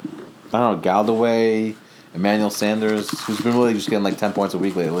don't know, Galdaway, Emmanuel Sanders, who's been really just getting like 10 points a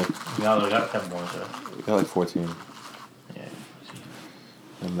week lately. Galdaway got 10 points, though. He got like 14. Yeah.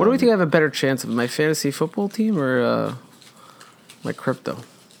 What do we think I have a better chance of, my fantasy football team or my crypto?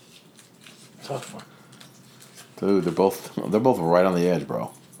 Tough one. Dude, they're both right on the edge,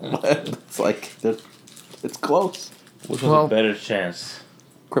 bro. It's like it's close. Which one's a better chance?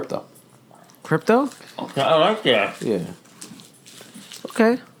 Crypto. Crypto? I like that. Yeah.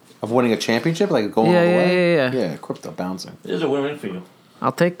 Okay. Of winning a championship, like going all the way. Yeah. Yeah, crypto bouncing. This is a win-win for you.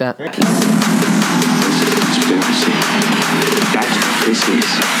 I'll take that. Conspiracy. That's what this is.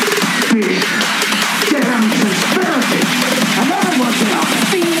 Please, get on conspiracy. Another one now.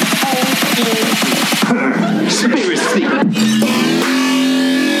 Conspiracy.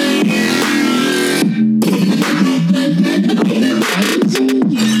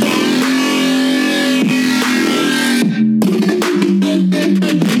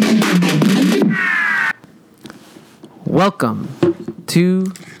 Welcome to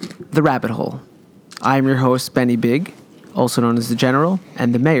The Rabbit Hole. I'm your host, Benny Big, also known as the General,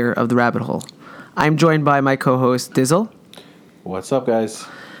 and the Mayor of The Rabbit Hole. I'm joined by my co-host, Dizzle. What's up, guys?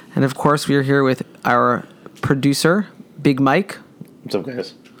 And of course, we are here with our producer, Big Mike. What's up,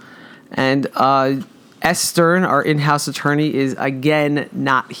 guys? And S. Stern, our in-house attorney, is again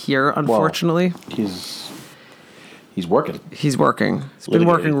not here, unfortunately. Well, he's working. He's working. He's been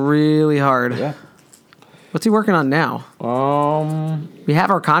working really hard. Yeah. What's he working on now? We We have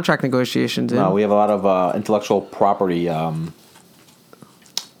our contract negotiations in. No, we have a lot of intellectual property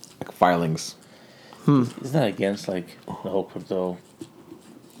filings. Isn't that against, like, the whole crypto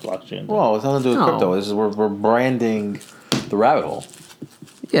blockchain thing? Well, it's nothing to do with No. crypto. This is we're branding the rabbit hole.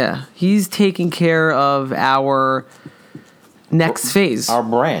 Yeah, he's taking care of our next phase. Our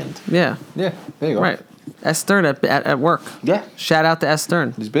brand. Yeah, Yeah, there you go. right. S. Stern at work. Yeah, Shout out to S.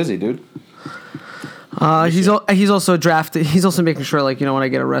 Stern. he's busy, dude. He's also drafted. He's also making sure, like, when I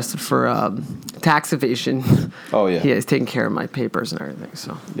get arrested for tax evasion. Oh yeah. He's taking care of my papers and everything.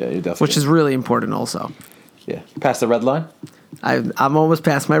 So, Yeah, you definitely. which is really important, also. Yeah. Past the red line. I'm almost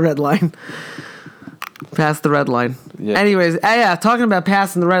past my red line. Past the red line. Yeah. Anyways, yeah, talking about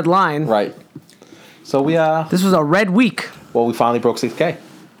passing the red line. Right. So we This was a red week. we finally broke 6K.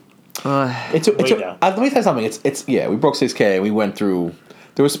 Let me tell you something. It's we broke 6K and we went through.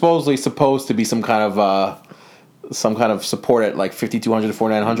 There was supposed to be some kind of support at like 5,200 to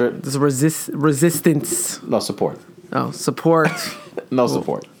 4,900. There's resistance. No support. Oh, support. No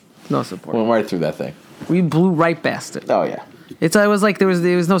support. No support. Went right through that thing. We blew right past it. Oh yeah. I was like there was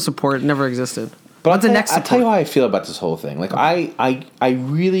no support. It never existed. But What's the next I'll tell you support? how I feel about this whole thing. Like I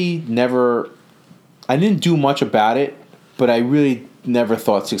really never. I didn't do much about it, but I really never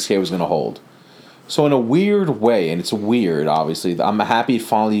thought 6K was going to hold. So in a weird way, and it's weird, obviously, I'm happy it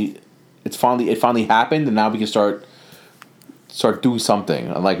finally happened, and now we can start doing something,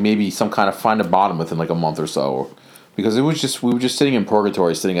 and like maybe some kind of find a bottom within like a month or so, because we were just sitting in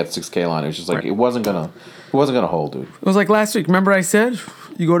purgatory, sitting at the 6K line. It was just like it wasn't gonna hold, dude. It was like last week. Remember I said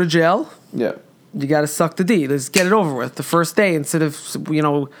you go to jail, Yeah. you got to suck the D. Let's get it over with the first day instead of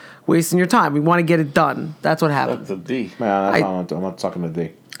wasting your time. We want to get it done. That's what happened. That's a D. Man, I'm not talking to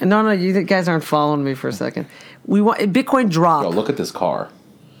D. No, you guys aren't following me for a second. We want Bitcoin drop. Yo, look at this car.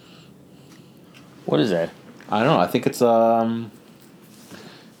 What is that? I don't know. I think it's it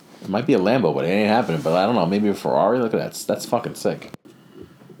might be a Lambo, but it ain't happening. But I don't know. Maybe a Ferrari. Look at that. That's fucking sick.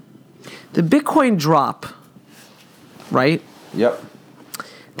 The Bitcoin drop, right? Yep.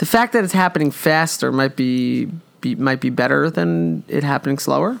 The fact that it's happening faster might be better than it happening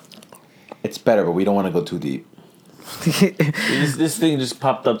slower. It's better, but we don't want to go too deep. This thing just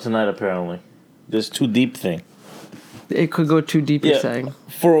popped up tonight, apparently. This too deep thing. It could go too deep, you're saying.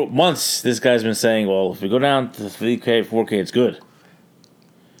 For months, this guy's been saying, well, if we go down to 3K, 4K, it's good.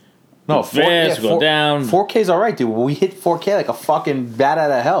 No, go down. 4K's all right, dude. We hit 4K like a fucking bat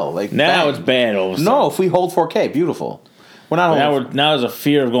out of hell. Like Now bang. it's bad all of a sudden. No, if we hold 4K, beautiful. We're not. Now there's a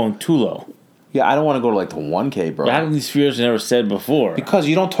fear of going too low. Yeah, I don't want to go to like the 1K, bro. But how come these fears were never said before? Because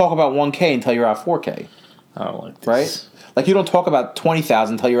you don't talk about 1K until you're at 4K, I don't like this. right? Like you don't talk about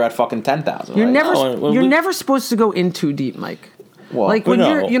 20,000 until you're at fucking 10,000. You're right? never never supposed to go in too deep, Mike. Well, like when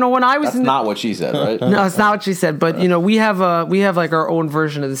when I was that's not what she said, right? No, it's not what she said. But we have like our own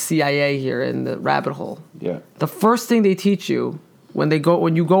version of the CIA here in the rabbit hole. Yeah. The first thing they teach you when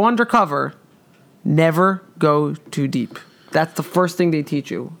you go undercover, never go too deep. That's the first thing they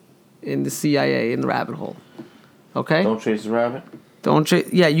teach you in the CIA in the rabbit hole. Okay. Don't chase the rabbit.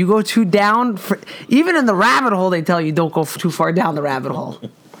 Yeah, you go too down. Even in the rabbit hole, they tell you don't go too far down the rabbit hole.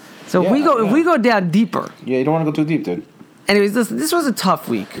 So if we go down deeper. Yeah, you don't want to go too deep, dude. Anyways, this was a tough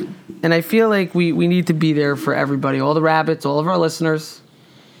week. And I feel like we need to be there for everybody, all the rabbits, all of our listeners.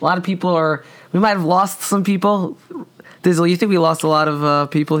 A lot of people we might have lost some people. Dizzle, you think we lost a lot of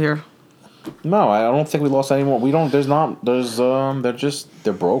people here? No, I don't think we lost any more. We don't.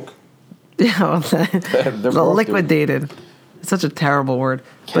 They're broke. Yeah, They're broke, liquidated. It's such a terrible word.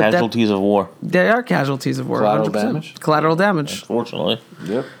 Casualties of war. They are casualties of war. Collateral 100%. damage? Collateral damage. Unfortunately.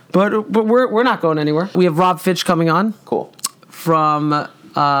 Yep. But we're not going anywhere. We have Rob Fitch coming on Cool. from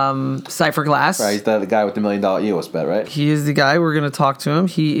Cypher Glass. Right, he's the guy with the $1 million EOS bet, right? He is the guy. We're going to talk to him.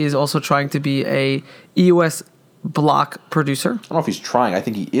 He is also trying to be a EOS block producer. I don't know if he's trying. I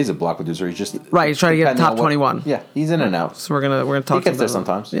think he is a block producer. He's just Right, he's trying to get depending top on what- 21. Yeah, he's in and out. So we're gonna talk He gets to there him.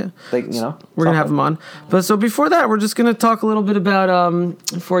 sometimes. Yeah. We're We're gonna have him on. But so before that, we're just gonna talk a little bit about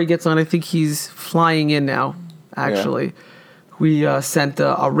before he gets on. I think he's flying in now. Actually, we sent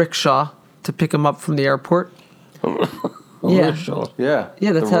a rickshaw to pick him up from the airport. Yeah, Yeah.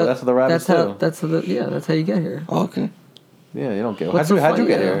 yeah. That's how the rabbits do. That's how you get here. Okay. Yeah, you don't get. What's How'd so you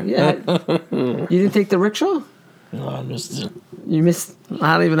get funny? here? Yeah. You didn't take the rickshaw? No, I missed it. You missed.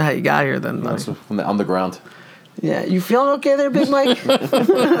 I don't even know how you got here then. That's from the underground. Yeah, you feeling okay there, Big Mike? I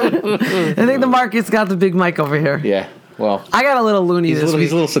think the market's got the Big Mike over here. Yeah. Well, I got a little loony he's this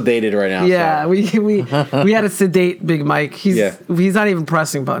week. a little sedated right now. Yeah, So. we had to sedate Big Mike. He's not even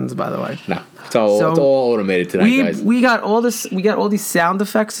pressing buttons, by the way. No, it's all automated tonight, guys. We got all these sound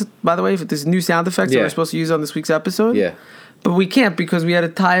effects, by the way. There's new sound effects that we're supposed to use on this week's episode. Yeah. But we can't because we had to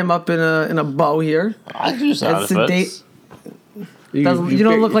tie him up in a bow here. I can do sound And sedate. effects. You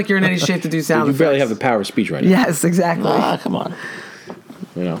don't look like you're in any shape to do sound You effects. barely have the power of speech right now. Yes, exactly. Ah, come on.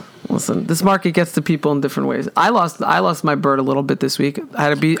 You know. Listen, this market gets to people in different ways. I lost my bird a little bit this week. I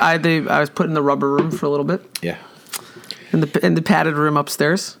was put in the rubber room for a little bit. Yeah. In the padded room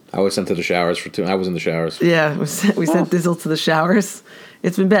upstairs. I was sent to the showers for 2. I was in the showers. Yeah, we sent Dizzle to the showers.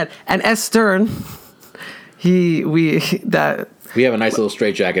 It's been bad. And S. Stern, We have a nice little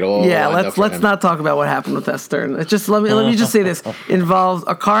straitjacket. Let's not talk about what happened with S. Stern. It's just let me just say this: involves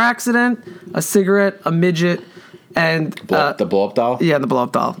a car accident, a cigarette, a midget, and the blow up doll. Yeah, the blow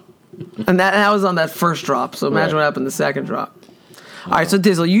up doll. And that was on that first drop. So imagine what happened the second drop. All right, so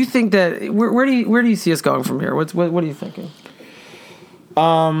Dizzle, you think that where do you see us going from here? What are you thinking?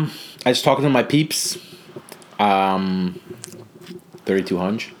 I was talking to my peeps.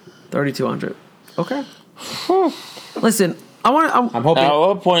 3,200. 3,200. Okay. Listen, I'm hoping Now, at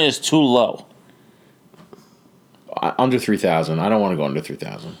what point is too low? under 3,000. I don't want to go under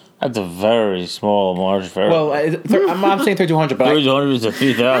 3,000. That's a very small margin for Well, I'm saying 3,200, but 3,200 to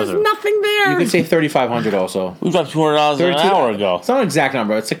 3,000. nothing there. you could say 3,500 also. We dropped $200 an hour ago. It's not an exact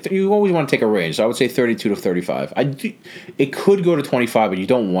number. It's like you always want to take a range. So I would say 32 to 35. It could go to 25, but you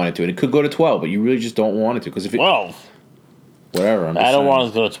don't want it to. And it could go to 12, but you really just don't want it to because if it 12. whatever. I don't want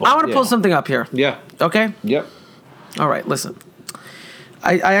to go to 12. I want to pull something up here. Yeah. Okay. Yep. All right. Listen.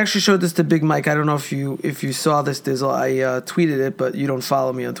 I actually showed this to Big Mike. I don't know if you saw this, Dizzle. I tweeted it, but you don't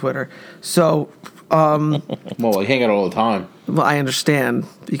follow me on Twitter. So, Well, you hang out all the time. well, I understand.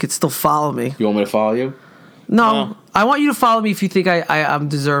 You could still follow me. You want me to follow you? No, I want you to follow me if you think I'm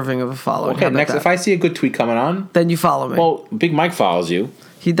deserving of a following. Okay. Next, if I see a good tweet coming on, then you follow me. well, Big Mike follows you.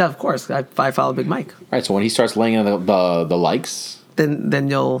 He does, of course. I follow Big Mike. All right. So when he starts laying in the likes, Then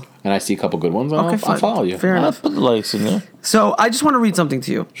you'll. and I see a couple good ones, Okay, I'll fine. follow you. Fair I'll enough. put the likes in there. So I just want to read something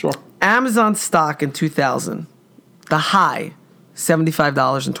to you. Sure. Amazon stock in 2000, the high,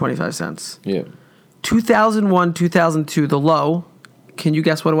 $75.25. Yeah. 2001, 2002, the low. Can you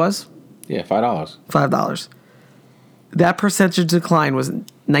guess what it was? Yeah. $5. $5. That percentage decline was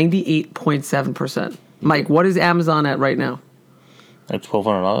 98.7%. Mike, what is Amazon at right now? That's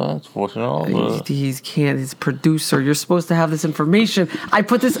 $1,200. That's $1,400. He's producer. You're supposed to have this information. I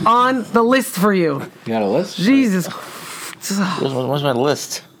put this on the list for you. You got a list? Jesus. Where's my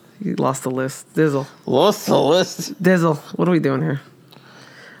list? You lost the list. Dizzle. Lost the list. Dizzle. What are we doing here?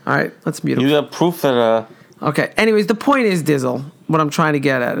 All right, let's mute him. You got proof that Okay. Anyways, the point is, Dizzle, what I'm trying to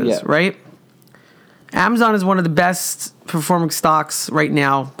get at is, right? Amazon is one of the best performing stocks right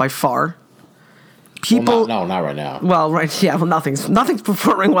now by far. People, Well, not right now. well, right, yeah, well, nothing's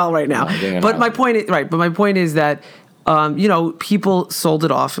performing well right now. But my point is, right. But my point is that, people sold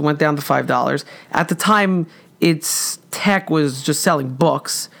it off. It went down to $5 at the time. Its tech was just selling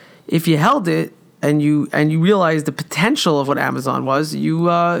books. If you held it and you realized the potential of what Amazon was, you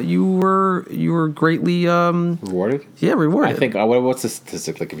were greatly Rewarded? Yeah, rewarded. I think, what's the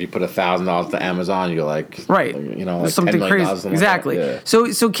statistic? Like, if you put $1,000 to Amazon, you're like, Right. like something $10 million, crazy. something Exactly. Like that.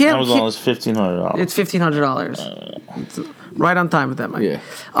 Yeah. So can't Amazon is $1,500. it's $1,500. It's right on time with that, Mike.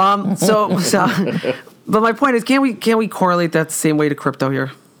 Yeah. So but my point is, can we correlate that the same way to crypto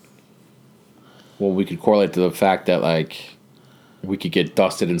here? Well, we could correlate to the fact that like we could get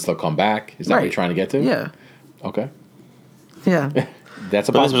dusted and still come back. Is that what you're trying to get to? Yeah. Okay. Yeah. That's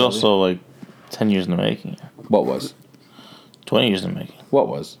a But this was possibility. also like 10 years in the making. What was? 20 years in the making. What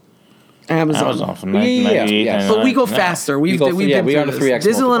was? Amazon from Yeah, 1998. yeah. But we go 99. faster. We've go- been yeah, we through are on a this. 3x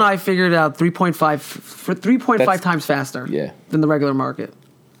Dizzle and multiple. I figured out 3.5 That's- times faster Yeah. than the regular market.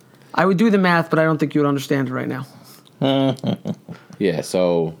 I would do the math, but I don't think you would understand it right now. Yeah.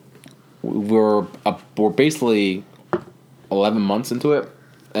 So we're basically 11 months into it,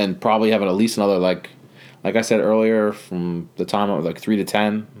 and probably having at least another like I said earlier, from the time of like 3 to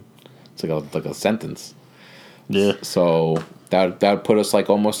 10, it's like a sentence. Yeah. So that would put us like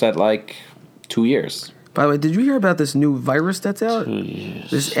almost at like 2 years. By the way, did you hear about this new virus that's out? 2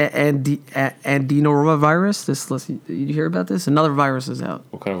 years. This adenovirus. Did you hear about this? Another virus is out.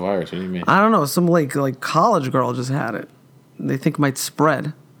 What kind of virus? What do you mean? I don't know. Some like college girl just had it. They think it might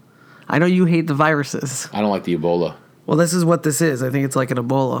spread. I know you hate the viruses. I don't like the Ebola. Well, this is what this is. I think it's like an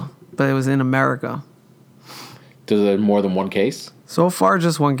Ebola, but it was in America. Does it have more than one case? So far,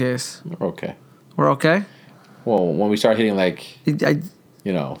 just one case. Okay. We're okay. Well, when we start hitting like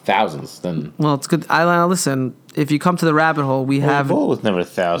thousands, then Well, it's good. I listen. If you come to the rabbit hole, we have Ebola was never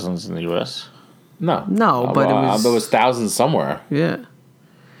thousands in the U.S. no, but it was- there was thousands somewhere. yeah.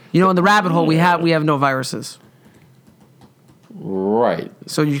 You know, in the rabbit hole, we have no viruses, Right.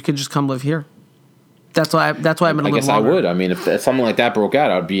 so you could just come live here. That's why I'm gonna I live guess longer. I would. I mean, if something like that broke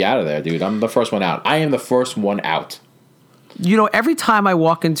out, I'd be out of there, dude. I'm the first one out. I am the first one out. You know, every time I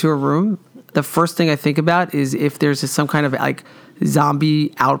walk into a room, the first thing I think about is if there's some kind of like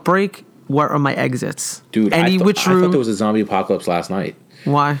zombie outbreak, what are my exits? Dude, I thought there was a zombie apocalypse last night.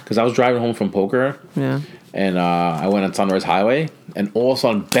 Why? Because I was driving home from poker, Yeah. and I went on Sunrise Highway, and all of a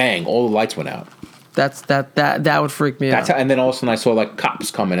sudden, bang, all the lights went out. That would freak me That's out. how, and then all of a sudden I saw like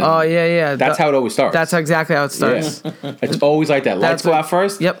cops coming in. Oh yeah. That's how it always starts. That's exactly how it starts. Yeah. It's always like that. Lights That's go what- out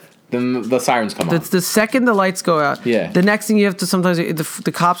first. Yep. Then the sirens come on. The second the lights go out, Yeah. the next thing you have to sometimes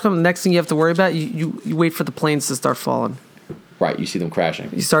the cops come. The next thing you have to worry about, you wait for the planes to start falling. Right, you see them crashing.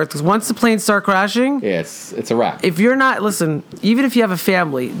 You start because once the planes start crashing, Yeah, it's a wrap. if you're not even if you have a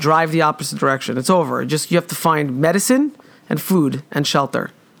family, drive the opposite direction. It's over. You have to find medicine and food and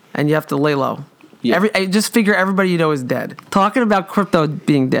shelter, and you have to lay low. Yeah. I just figure everybody you know is dead. Talking about crypto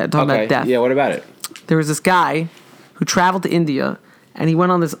being dead. Talking about death. Yeah, what about it? There was this guy who traveled to India, and he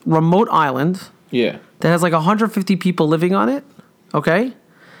went on this remote island Yeah. that has like 150 people living on it. Okay,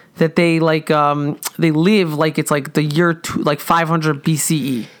 that they they live like it's like the year 500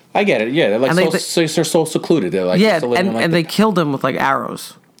 BCE. I get it. Yeah, they're like And they're so secluded. They're like Yeah, still living and they killed him with like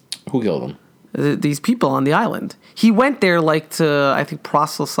arrows. who killed them? These people on the island. He went there like to I think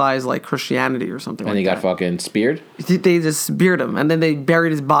proselytize like Christianity or something. And like he got that. fucking speared. They just speared him, and then they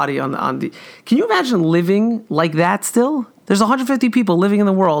buried his body on the. Can you imagine living like that still? There's 150 people living in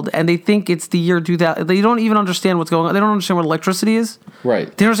the world, and they think it's the year 2000. They don't even understand what's going on. They don't understand what electricity is. Right.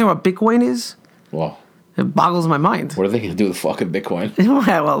 They don't understand what Bitcoin is. Well, It boggles my mind. what are they gonna do with fucking Bitcoin?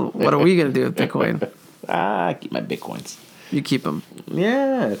 Well, what are we gonna do with Bitcoin? I keep my Bitcoins. You keep them.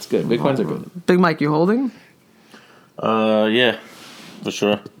 Yeah, it's good. Bitcoins are good. Big Mike, you holding? Yeah, for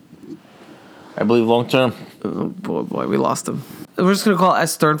sure. I believe long term. Oh boy, we lost him. We're just gonna call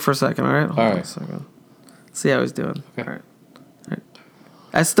S Stern for a second, all right? Hold on right. a second. See how he's doing. All right.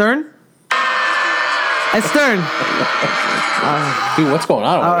 S Stern? S Stern. Dude, what's going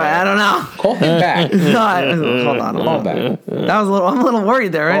on? All right, I don't know. Call him back. No, hold on. Call him back. I'm a little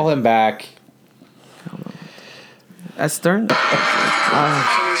worried there, Call right? him back. S Stern?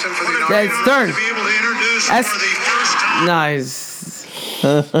 Yeah, it's Stern. Nice.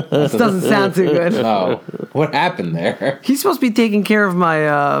 This doesn't sound too good. Oh, what happened there? He's supposed to be taking care of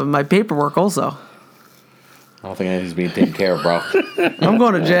my my paperwork also. I don't think anything's being taken care of, bro. I'm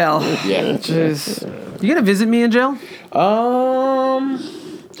going to jail. Yeah. Jeez. You gonna visit me in jail?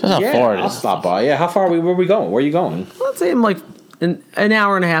 That's how Yeah, far it I'll is. stop by. Yeah, how far where are we going? Where are you going? Let's say I'm like an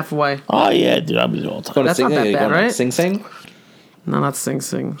hour and a half away. Oh yeah, dude, I'll be there all the time. That's not that You bad, going to right? Sing Sing? No, not Sing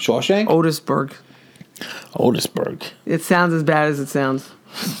Sing. Shawshank? Otisburg. Otisburg. It sounds as bad as it sounds.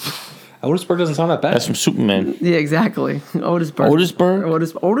 Otisburg doesn't sound that bad. That's from Superman. Yeah, exactly. Otisburg. Otisburg?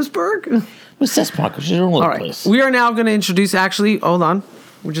 Otisburg? What's that spot? Because you're all over All the right. place. We are now going to introduce, actually, hold on.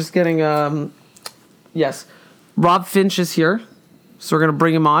 We're just getting, yes. Rob Finch is here. So we're going to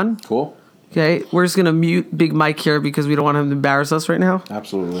bring him on. Cool. Okay. We're just going to mute Big Mike here because we don't want him to embarrass us right now.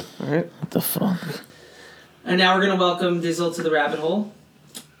 Absolutely. All right. What the fuck? And now we're going to welcome Dizzle to the rabbit hole.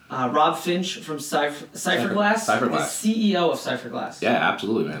 Rob Finch from Cypherglass Cypherglass. is CEO of Cypherglass. Yeah,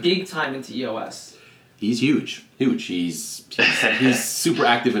 absolutely, man. Big time into EOS. He's huge. He's super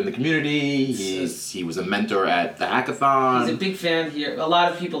active in the community. He was a mentor at the hackathon. He's a big fan here. A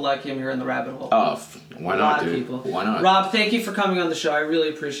lot of people like him here in the Rabbit Hole. Oh, why not, dude? A lot of people. Why not? Rob, thank you for coming on the show. I really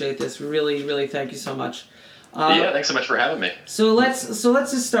appreciate this. Really, really thank you so much. Yeah, thanks so much for having me. So let's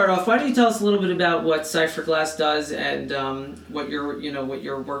just start off. Why don't you tell us a little bit about what Cypherglass does and what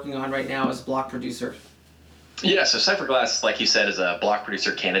you're working on right now as a block producer? Yeah, so Cypherglass, like you said, is a block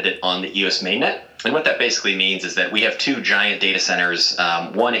producer candidate on the EOS mainnet. And what that basically means is that we have two giant data centers.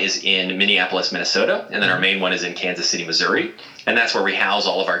 One is in Minneapolis, Minnesota, and then our main one is in Kansas City, Missouri. And that's where we house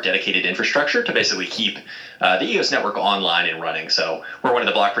all of our dedicated infrastructure to basically keep the EOS network online and running. So we're one of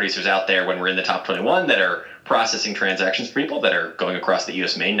the block producers out there when we're in the top 21 that are processing transactions for people that are going across the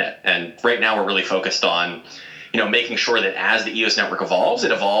EOS mainnet. And right now we're really focused on, making sure that as the EOS network evolves,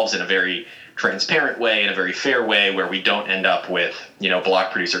 it evolves in a very transparent way, in a very fair way, where we don't end up with,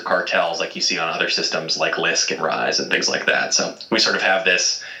 block producer cartels like you see on other systems like Lisk and Rise and things like that. So we sort of have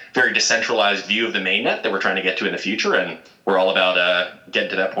this very decentralized view of the mainnet that we're trying to get to in the future, and we're all about getting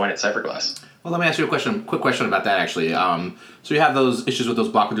to that point at Cypherglass. Well, let me ask you a quick question about that, actually. So you have those issues with those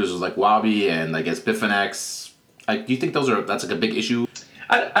block producers like Wabi and I guess Bitfinex. Do you think that's like a big issue?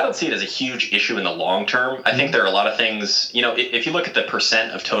 I don't see it as a huge issue in the long term. I think there are a lot of things, if you look at the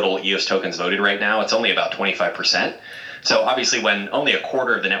percent of total EOS tokens voted right now, it's only about 25%. So obviously when only a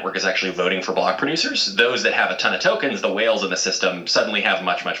quarter of the network is actually voting for block producers, those that have a ton of tokens, the whales in the system, suddenly have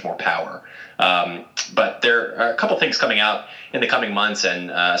much, much more power. But there are a couple things coming out in the coming months,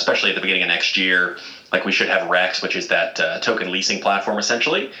 and especially at the beginning of next year. Like we should have Rex, which is that token leasing platform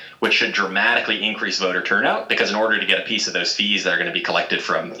essentially, which should dramatically increase voter turnout, because in order to get a piece of those fees that are going to be collected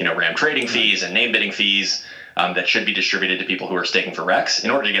from RAM trading fees and name bidding fees that should be distributed to people who are staking for Rex,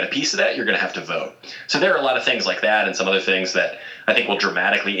 in order to get a piece of that, you're going to have to vote. So there are a lot of things like that and some other things that I think will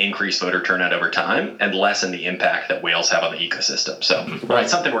dramatically increase voter turnout over time and lessen the impact that whales have on the ecosystem. So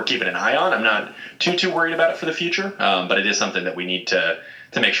it's something we're keeping an eye on. I'm not too worried about it for the future, but it is something that we need to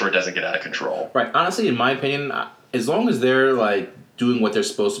make sure it doesn't get out of control. Right. Honestly, in my opinion, as long as they're like doing what they're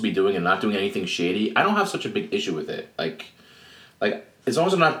supposed to be doing and not doing anything shady, I don't have such a big issue with it. Like as long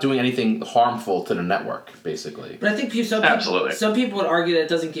as they're not doing anything harmful to the network, basically. But I think some people would argue that it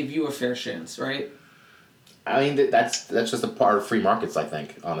doesn't give you a fair chance, right? I mean, that's just a part of free markets, I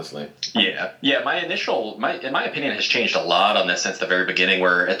think, honestly. Yeah. My opinion has changed a lot on this since the very beginning,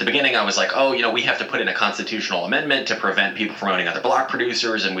 where at the beginning I was like, we have to put in a constitutional amendment to prevent people from owning other block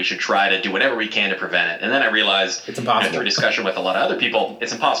producers, and we should try to do whatever we can to prevent it. And then I realized, it's impossible. Through discussion with a lot of other people,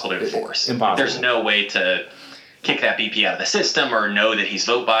 it's impossible to enforce. Impossible. There's no way to kick that BP out of the system or know that he's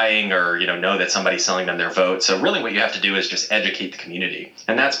vote buying or know that somebody's selling them their vote. So really what you have to do is just educate the community.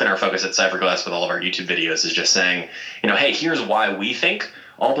 And that's been our focus at Cypherglass with all of our YouTube videos, is just saying, hey, here's why we think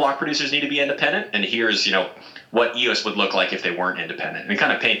all block producers need to be independent, and here's what EOS would look like if they weren't independent, and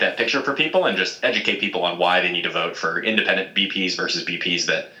kind of paint that picture for people and just educate people on why they need to vote for independent BPs versus BPs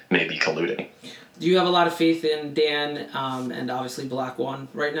that may be colluding. Do you have a lot of faith in Dan and obviously Block One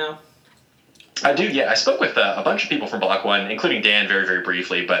right now? I do, yeah. I spoke with a bunch of people from Block One, including Dan very, very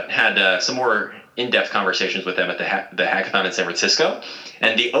briefly, but had some more in-depth conversations with them at the hackathon in San Francisco.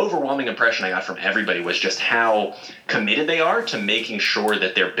 And the overwhelming impression I got from everybody was just how committed they are to making sure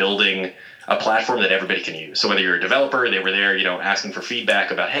that they're building a platform that everybody can use. So whether you're a developer, they were there, asking for feedback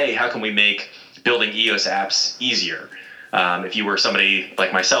about, hey, how can we make building EOS apps easier? If you were somebody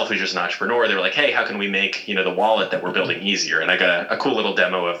like myself who's just an entrepreneur, they were like, hey, how can we make the wallet that we're building easier? And I got a cool little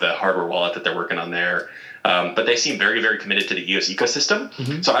demo of the hardware wallet that they're working on there. But they seem very, very committed to the EOS ecosystem.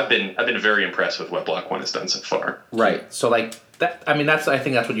 Mm-hmm. So I've been very impressed with what Block One has done so far. Right. So like that. I mean, I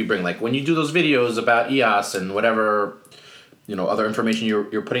think that's what you bring. Like when you do those videos about EOS and whatever other information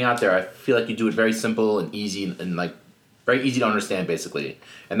you're putting out there, I feel like you do it very simple and easy and like very easy to understand, basically.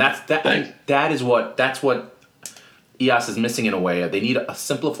 And that's what EOS is missing in a way. They need a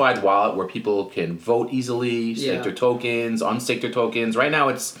simplified wallet where people can vote easily, stake their tokens, unstake their tokens. Right now,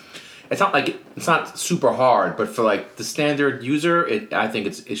 it's not super hard, but for like the standard user, I think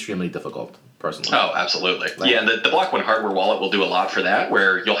it's extremely difficult. Personally. Oh, absolutely. And the Block One hardware wallet will do a lot for that,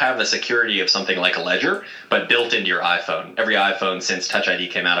 where you'll have the security of something like a ledger, but built into your iPhone. Every iPhone since Touch ID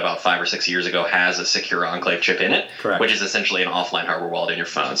came out about 5 or 6 years ago has a secure enclave chip in it, which is essentially an offline hardware wallet in your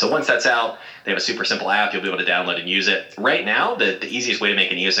phone. So once that's out, they have a super simple app. You'll be able to download and use it. Right now, the easiest way to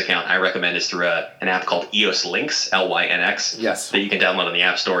make an EOS account I recommend is through an app called EOS Lynx, Lynx, yes, that you can download on the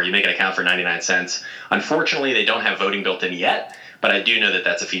App Store. You make an account for 99 cents. Unfortunately, they don't have voting built in yet. But I do know that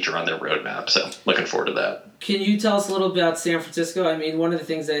that's a feature on their roadmap, so looking forward to that. Can you tell us a little bit about San Francisco? I mean, one of the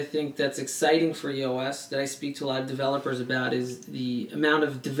things I think that's exciting for EOS that I speak to a lot of developers about is the amount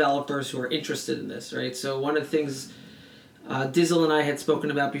of developers who are interested in this, right? So one of the things Dizzle and I had spoken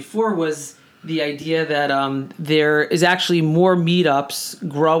about before was the idea that there is actually more meetups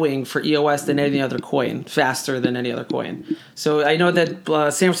growing for EOS than any other coin, faster than any other coin. So I know that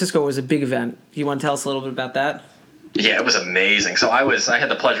San Francisco was a big event. You want to tell us a little bit about that? Yeah, it was amazing. So I had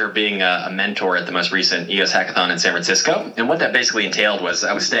the pleasure of being a mentor at the most recent EOS Hackathon in San Francisco. And what that basically entailed was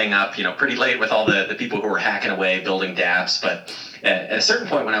I was staying up, pretty late with all the people who were hacking away, building dApps. But at a certain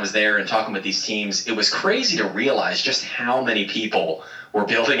point when I was there and talking with these teams, it was crazy to realize just how many people were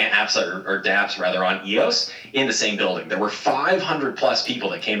building apps or dApps rather on EOS in the same building. There were 500 plus people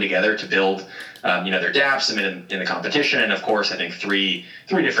that came together to build their dApps in the competition, and of course I think three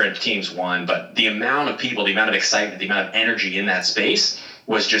different teams won. But the amount of people, the amount of excitement, the amount of energy in that space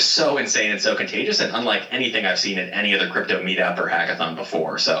was just so insane and so contagious, and unlike anything I've seen at any other crypto meetup or hackathon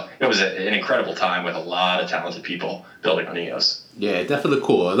before. So it was an incredible time with a lot of talented people building on EOS. Yeah, it definitely looked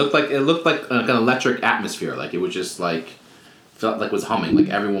cool. It looked like an electric atmosphere. Like it was just felt like it was humming. Like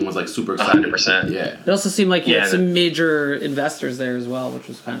everyone was like super excited. 100%. Yeah. It also seemed like you had some major investors there as well, which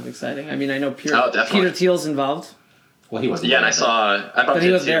was kind of exciting. I mean, I know Peter Thiel's involved. Well, he wasn't. Yeah, and I bumped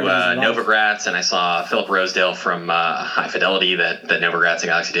into Novogratz, and I saw Philip Rosedale from High Fidelity that Novogratz and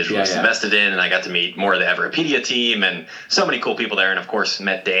Galaxy Digital was invested in, and I got to meet more of the Everpedia team and so many cool people there, and of course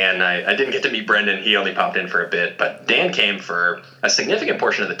met Dan. I didn't get to meet Brendan; he only popped in for a bit, but Dan came for a significant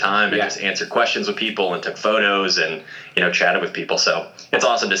portion of the time and just answered questions with people and took photos and chatted with people. So it's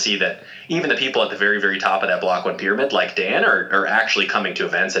awesome to see that even the people at the very, very top of that Block 1 pyramid, like Dan, are actually coming to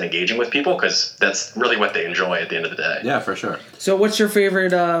events and engaging with people, because that's really what they enjoy at the end of the day. Yeah, for sure. So what's your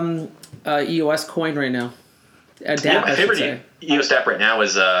favorite EOS coin right now? DApp, my favorite EOS DApp right now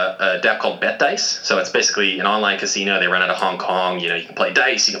is a DApp called Bet Dice. So it's basically an online casino. They run out of Hong Kong. You can play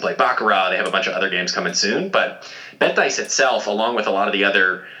dice, you can play Baccarat. They have a bunch of other games coming soon. But Bet Dice itself, along with a lot of the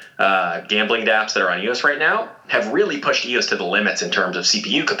other gambling dApps that are on EOS right now, have really pushed EOS to the limits in terms of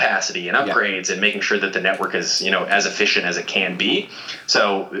CPU capacity and upgrades and making sure that the network is as efficient as it can be.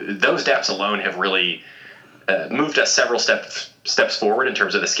 So those dApps alone have really moved us several steps forward in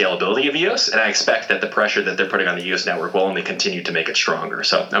terms of the scalability of EOS, and I expect that the pressure that they're putting on the EOS network will only continue to make it stronger.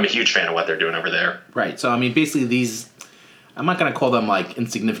 So I'm a huge fan of what they're doing over there. Right. So I mean, basically these, I'm not going to call them like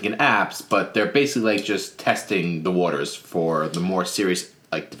insignificant apps, but they're basically like just testing the waters for the more serious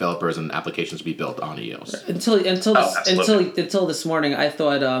like developers and applications to be built on EOS. Until this morning, I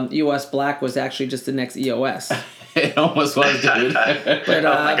thought EOS Black was actually just the next EOS. It almost was, dude. But,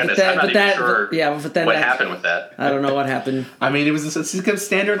 oh my goodness, I'm not even sure what happened with that. I don't know what happened. I mean, it was a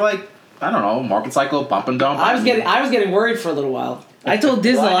standard, like, I don't know, market cycle, bump and dump. I was getting worried for a little while. I told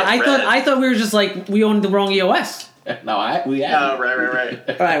Dizzle, I thought we were just like, we owned the wrong EOS. No, we have. Oh, right.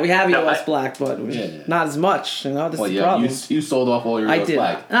 All right, we have EOS Black, but not as much. This is the problem. You sold off all your EOS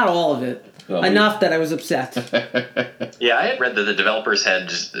Black. Not all of it. Enough that I was upset. Yeah, I had read that the developers had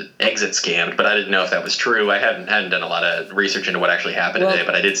just exit scammed, but I didn't know if that was true. I hadn't done a lot of research into what actually happened today,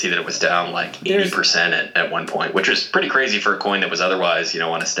 but I did see that it was down like 80% at one point, which was pretty crazy for a coin that was otherwise,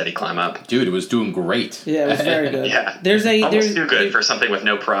 on a steady climb up. Dude, it was doing great. Yeah, it was very good. Yeah, almost too good for something with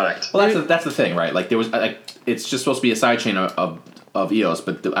no product. Well, that's the thing, right? Like there was it's just supposed to be a sidechain of EOS,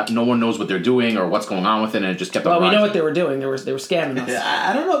 but no one knows what they're doing or what's going on with it, and it just kept on rising. We know what they were doing. They were scamming us.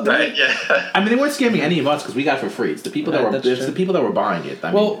 I don't know. Right, yeah. I mean, they weren't scamming any of us because we got it for free. It's the people that were buying it.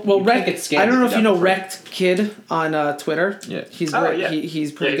 I don't know if you know Wrecked Kid on Twitter. Yeah. He's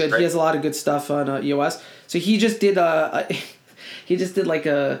he's pretty good. He has a lot of good stuff on EOS. So he just did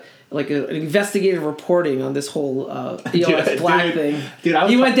like an investigative reporting on this whole EOS Black thing. Dude,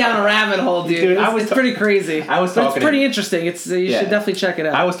 he went down a rabbit hole, dude. It's pretty crazy. It's pretty interesting. You should definitely check it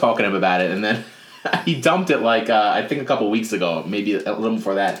out. I was talking to him about it, and then he dumped it I think a couple of weeks ago, maybe a little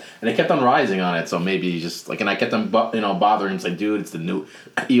before that, and it kept on rising on it. So maybe just and I kept on bothering him, like, dude, it's the new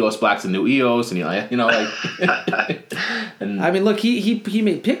EOS Black's the new EOS, and and I mean, look, he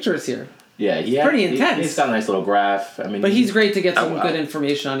made pictures here. Yeah, pretty intense. He's got a nice little graph. I mean, but he's great to get some good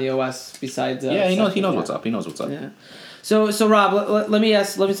information on EOS. Besides, he knows what's up. He knows what's up. Yeah. So Rob, let me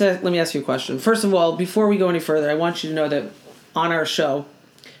ask you a question. First of all, before we go any further, I want you to know that on our show,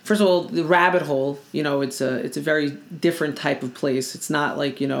 first of all, the rabbit hole, it's a very different type of place. It's not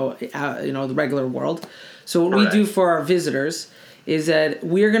like the regular world. So what we do for our visitors is that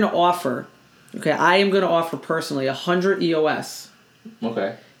we're going to offer. Okay, I am going to offer personally 100 EOS.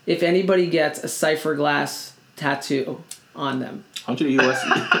 Okay. If anybody gets a Cypher Glass tattoo on them. 100 US.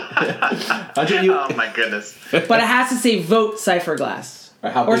 100 Oh my goodness. But it has to say vote Cypherglass.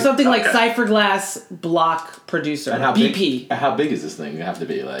 How Or big- something like Okay. Cypherglass block producer. And how BP. big? How big is this thing? You have to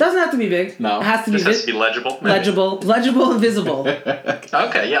be like. Doesn't have to be big. No. It has to be, This has to be legible. maybe? legible and visible.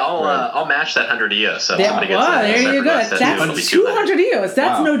 Okay, yeah, I'll match that 100 EOS. So if Yeah, somebody gets wow, a there you go. Cypherglass tattoo, it'll be That's 200. 200 EOS.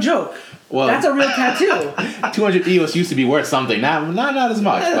 That's Wow. no joke. Well, That's a real tattoo. 200 EOS used to be worth something. Now, not as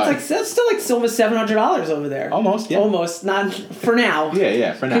much. That's but still like almost $700 over there. Almost, yeah. Almost, not for now.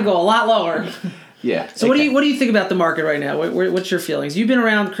 yeah, for now. Could go a lot lower. Yeah. So what do you think about the market right now? What's your feelings? You've been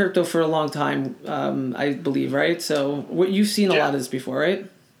around crypto for a long time, I believe, right? So you've seen a lot of this before, right?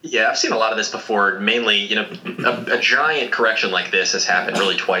 Yeah, I've seen a lot of this before. Mainly, a giant correction like this has happened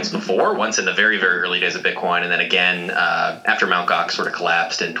really twice before. Once in the very, very early days of Bitcoin, and then again after Mt. Gox sort of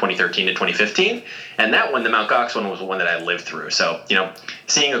collapsed in 2013 to 2015. And that one, the Mt. Gox one, was the one that I lived through. So,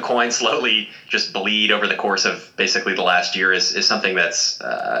 seeing a coin slowly just bleed over the course of basically the last year is something that's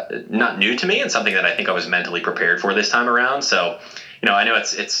not new to me, and something that I think I was mentally prepared for this time around. So, I know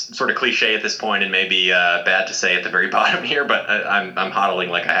it's sort of cliche at this point, and maybe bad to say at the very bottom here, but I'm hodling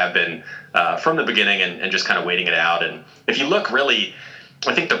like I have been from the beginning, and just kind of waiting it out. And if you look really,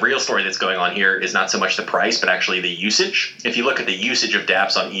 I think the real story that's going on here is not so much the price, but actually the usage. If you look at the usage of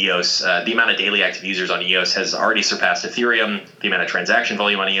dApps on EOS, the amount of daily active users on EOS has already surpassed Ethereum. The amount of transaction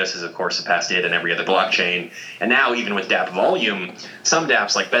volume on EOS has, of course, surpassed it and every other blockchain. And now, even with dApp volume, some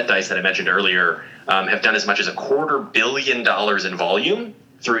dApps like BetDice that I mentioned earlier have done as much as $250 million in volume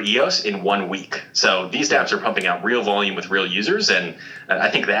through EOS in 1 week. So these dApps are pumping out real volume with real users, and I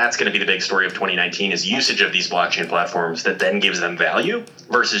think that's going to be the big story of 2019 is usage of these blockchain platforms that then gives them value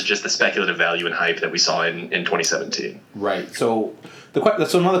versus just the speculative value and hype that we saw in 2017. Right. So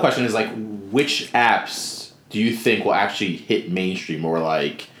so another question is which apps do you think will actually hit mainstream, or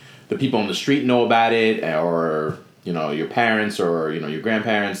like the people on the street know about it, or your parents or your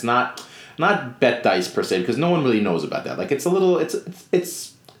grandparents? Not bet dice per se, because no one really knows about that. Like it's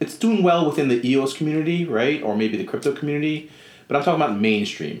doing well within the EOS community, right? Or maybe the crypto community. But I'm talking about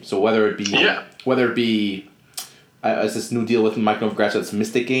mainstream. So whether it be as this new deal with Mike Novogratz, that's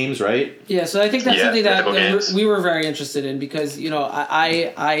Mystic Games, right? Yeah, so I think that's something Mythical that games. we were very interested in because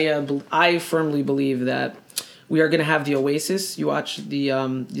I firmly believe that we are going to have the Oasis. You watch the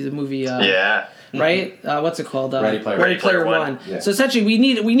movie. Yeah. Right? What's it called? Ready Player One. One. Yeah. So essentially, we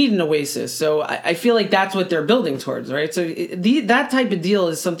need an Oasis. So I feel like that's what they're building towards, right? So that type of deal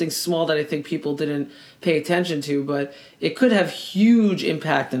is something small that I think people didn't pay attention to, but it could have huge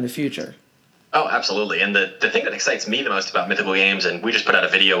impact in the future. Oh, absolutely. And the thing that excites me the most about Mythical Games, and we just put out a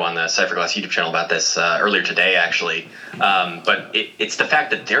video on the Cypherglass YouTube channel about this earlier today, actually, but it's the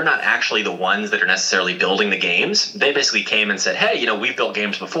fact that they're not actually the ones that are necessarily building the games. They basically came and said, hey, we've built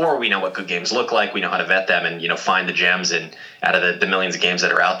games before. We know what good games look like. We know how to vet them and, find the gems out of the millions of games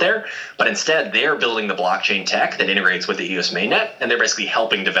that are out there. But instead, they're building the blockchain tech that integrates with the EOS mainnet, and they're basically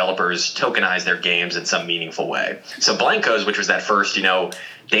helping developers tokenize their games in some meaningful way. So Blankos, which was that first,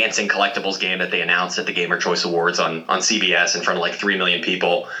 dancing collectibles game that they announced at the Gamer Choice Awards on CBS in front of 3 million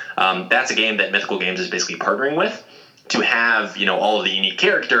people. That's a game that Mythical Games is basically partnering with to have, all of the unique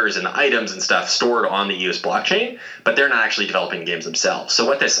characters and the items and stuff stored on the EOS blockchain, but they're not actually developing games themselves. So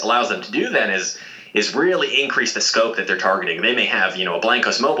what this allows them to do then is really increase the scope that they're targeting. They may have, a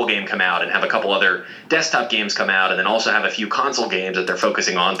Blankos mobile game come out and have a couple other desktop games come out, and then also have a few console games that they're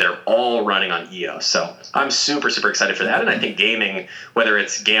focusing on. They're all running on EOS. So I'm super, super excited for that. And I think gaming, whether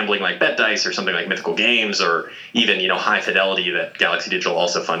it's gambling like BetDice or something like Mythical Games, or even, High Fidelity that Galaxy Digital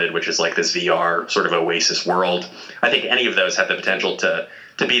also funded, which is like this VR sort of Oasis world, I think any of those have the potential to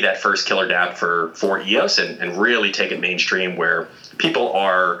be that first killer dApp for EOS and really take it mainstream where people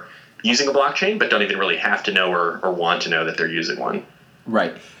are using a blockchain, but don't even really have to know or want to know that they're using one.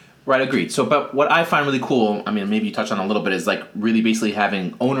 Right, agreed. So, but what I find really cool, maybe you touched on a little bit, is really basically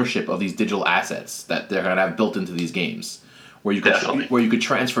having ownership of these digital assets that they're gonna have built into these games, where you could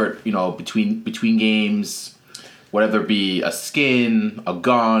transfer it, between games, whether it be a skin, a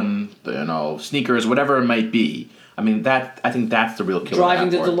gun, sneakers, whatever it might be. I think that's the real killer.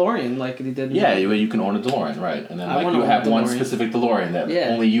 Driving the DeLorean like they did. Yeah, you can own a DeLorean, right? And then you have one specific DeLorean that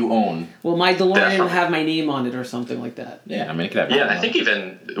only you own. Well, my DeLorean will have my name on it or something like that. Yeah, it could have. Yeah, I think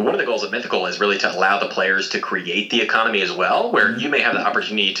even one of the goals of Mythical is really to allow the players to create the economy as well, where you may have the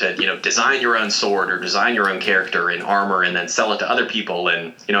opportunity to design your own sword or design your own character in armor and then sell it to other people.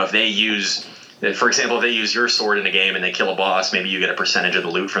 And if they use, for example, if they use your sword in a game and they kill a boss, maybe you get a percentage of the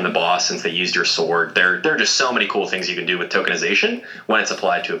loot from the boss since they used your sword. There are just so many cool things you can do with tokenization when it's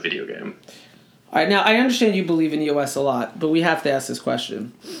applied to a video game. All right, now I understand you believe in EOS a lot, but we have to ask this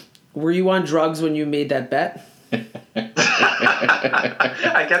question. Were you on drugs when you made that bet?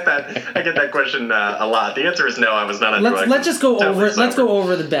 I get that question a lot. The answer is no. I was not on drugs. Let's just go Totally over. Let's sober. go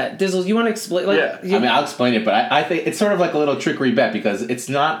over the bet. Dizzle, you want to explain? Yeah. I mean, I'll explain it, but I think it's sort of like a little trickery bet because it's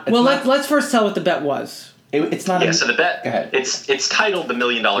not. Let's first tell what the bet was. It's not. Yeah, so the bet, Go ahead. it's titled the $1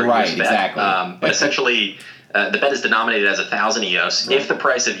 Million Right, EOS bet. exactly. But essentially, the bet is denominated as 1,000 EOS. Right. If the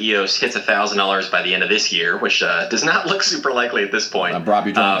price of EOS hits $1,000 by the end of this year, which does not look super likely at this point. Rob,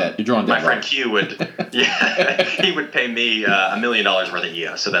 you're drawing debt. You're drawing debt. My friend Q would, he would pay me $1 million worth of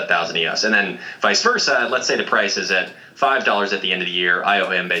EOS, so that 1,000 EOS. And then vice versa, let's say the price is at $5 at the end of the year. I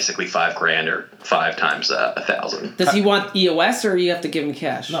owe him basically $5,000 or 5 times 1,000. Does he want EOS or you have to give him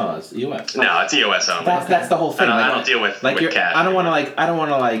cash? No, it's EOS. No, it's EOS only. That's the whole thing. I don't deal with cash. I don't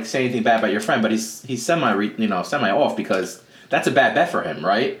want to say anything bad about your friend, but he's semi off because that's a bad bet for him,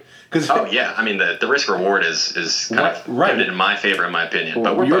 right? Oh yeah, I mean the risk reward is kind of pivoted in my favor, in my opinion.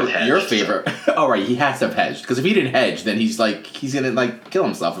 But we're both hedged. Your favor. Oh right, he has to have hedged because if he didn't hedge, then he's gonna kill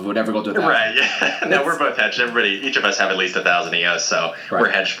himself if it would ever go to 1,000. Right. Yeah. No, we're both hedged. Each of us have at least 1,000 EOS, so we're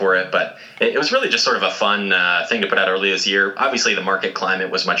hedged for it. But it was really just sort of a fun thing to put out early this year. Obviously, the market climate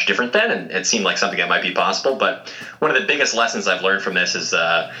was much different then, and it seemed like something that might be possible. But one of the biggest lessons I've learned from this is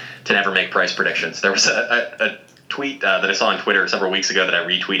to never make price predictions. There was a tweet that I saw on Twitter several weeks ago that I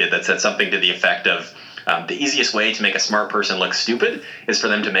retweeted that said something to the effect of the easiest way to make a smart person look stupid is for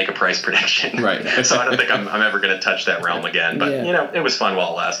them to make a price prediction. Right. So I don't think I'm ever going to touch that realm again. But, it was fun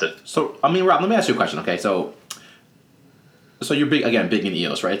while it lasted. So, I mean, Rob, let me ask you a question, okay? So you're big in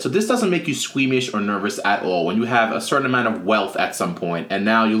EOS, right? So this doesn't make you squeamish or nervous at all when you have a certain amount of wealth at some point and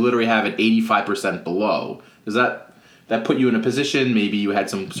now you literally have it 85% below. Does that put you in a position, maybe you had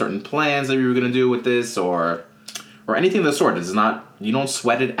some certain plans that you were going to do with this or anything of the sort? You don't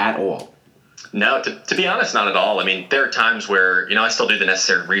sweat it at all? No, to be honest, not at all. I mean, there are times where, I still do the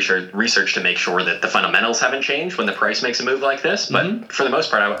necessary research to make sure that the fundamentals haven't changed when the price makes a move like this. But for the most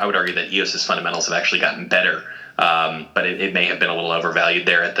part, I would argue that EOS's fundamentals have actually gotten better. But it may have been a little overvalued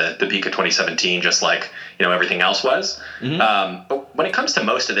there at the peak of 2017, just like, everything else was. But when it comes to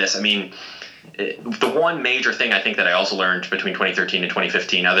most of this, I mean, the one major thing I think that I also learned between 2013 and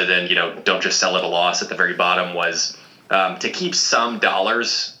 2015, other than, don't just sell at a loss at the very bottom, was to keep some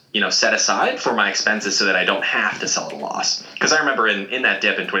dollars, set aside for my expenses so that I don't have to sell at a loss. Because I remember in that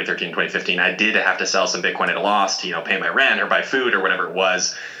dip in 2013, 2015, I did have to sell some Bitcoin at a loss to, pay my rent or buy food or whatever it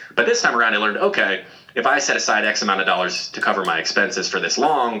was. But this time around, I learned, okay, if I set aside X amount of dollars to cover my expenses for this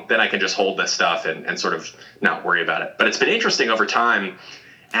long, then I can just hold this stuff and sort of not worry about it. But it's been interesting over time,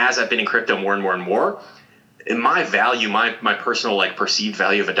 as I've been in crypto more and more and more, my value, my personal perceived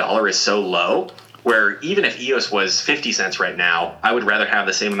value of a dollar is so low, where even if EOS was 50 cents right now, I would rather have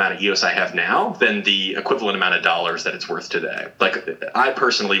the same amount of EOS I have now than the equivalent amount of dollars that it's worth today. I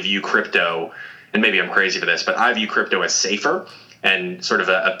personally view crypto, and maybe I'm crazy for this, but I view crypto as safer and sort of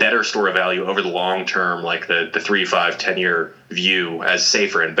a better store of value over the long term, like the 3, 5, 10-year view as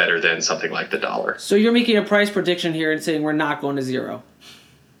safer and better than something like the dollar. So you're making a price prediction here and saying we're not going to zero.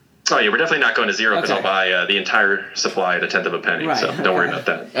 Oh, yeah, we're definitely not going to zero because I'll buy the entire supply at a tenth of a penny. Right. So don't worry about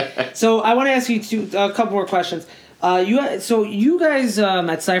that. So I want to ask you a couple more questions. You guys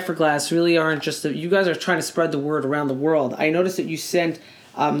at Cypherglass really aren't just you guys are trying to spread the word around the world. I noticed that you sent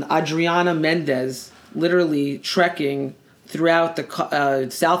Adriana Mendez literally trekking throughout the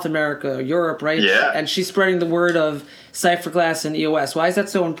South America, Europe, right? Yeah. And she's spreading the word of Cypherglass and EOS. Why is that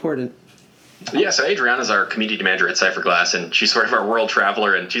so important? Yeah, so Adriana's our community manager at Cypherglass, and she's sort of our world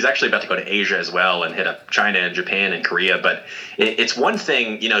traveler, and she's actually about to go to Asia as well and hit up China and Japan and Korea. But it's one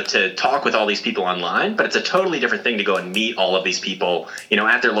thing, to talk with all these people online, but it's a totally different thing to go and meet all of these people,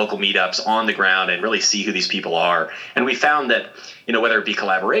 at their local meetups on the ground and really see who these people are. And we found that, whether it be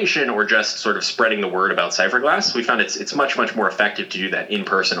collaboration or just sort of spreading the word about Cypherglass, we found it's much, much more effective to do that in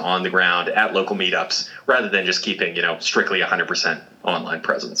person on the ground at local meetups rather than just keeping, strictly 100% online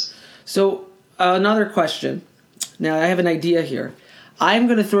presence. So another question. Now, I have an idea here. I'm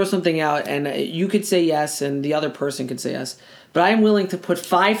going to throw something out, and you could say yes, and the other person could say yes. But I'm willing to put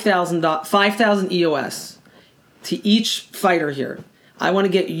 5,000 EOS to each fighter here. I want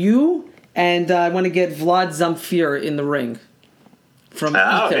to get you, and I want to get Vlad Zamfir in the ring. From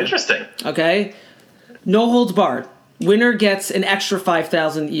Ether. Interesting. Okay? No holds barred. Winner gets an extra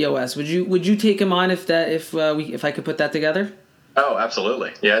 5,000 EOS. Would you take him on if I could put that together? Oh,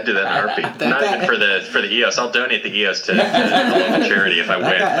 absolutely. Yeah, I'd do that in a heartbeat. Not even for the EOS. I'll donate the EOS to the local charity if I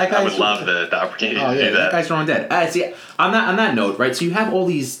win. I would love the opportunity to do that. That guy's wrong dead. See, on that note, right? So you have all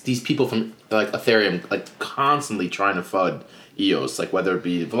these people from Ethereum constantly trying to FUD EOS, like whether it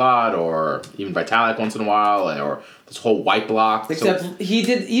be Vlad or even Vitalik once in a while, or this whole white block. Except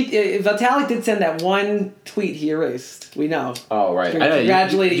Vitalik did send that one tweet he erased. We know. Oh, right.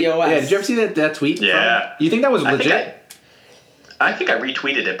 Congratulate EOS. Yeah, did you ever see that tweet? Yeah. You think that was legit? I think I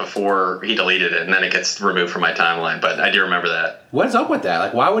retweeted it before he deleted it, and then it gets removed from my timeline. But I do remember that. What's up with that?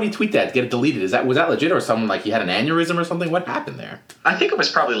 Like, why would he tweet that to get it deleted? Was that legit, or someone like he had an aneurysm or something? What happened there? I think it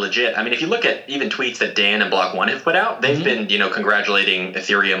was probably legit. I mean, if you look at even tweets that Dan and Block One have put out, they've been congratulating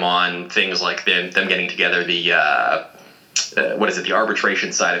Ethereum on things like them getting together the the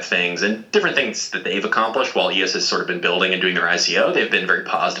arbitration side of things and different things that they've accomplished while EOS has sort of been building and doing their ICO. They've been very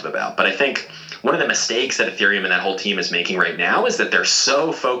positive about. But I think one of the mistakes that Ethereum and that whole team is making right now is that they're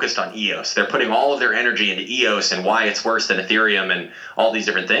so focused on EOS. They're putting all of their energy into EOS and why it's worse than Ethereum and all these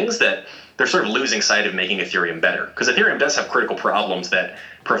different things that they're sort of losing sight of making Ethereum better. Because Ethereum does have critical problems that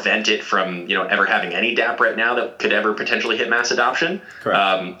prevent it from ever having any DApp right now that could ever potentially hit mass adoption.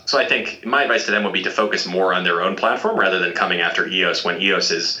 Correct. So I think my advice to them would be to focus more on their own platform rather than coming after EOS when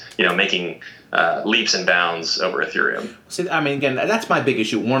EOS is making leaps and bounds over Ethereum. See, I mean, again, that's my big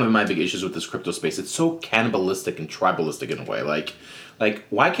issue. One of my big issues with this crypto space, it's so cannibalistic and tribalistic in a way. Like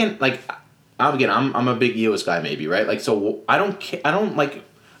why can't I'm a big EOS guy, maybe, right? Like, so I don't like.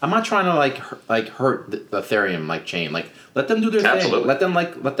 I'm not trying to hurt the Ethereum chain. Like, let them do their Absolutely. thing.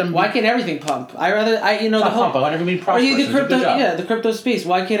 Let them. Why can't everything pump? I want everybody prosperous. The crypto space.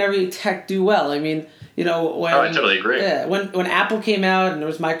 Why can't every tech do well? I mean, when I totally agree. Yeah, when Apple came out and there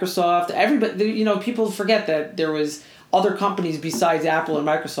was Microsoft, everybody, people forget that there was other companies besides Apple and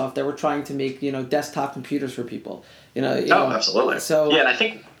Microsoft that were trying to make desktop computers for people. Absolutely. So and I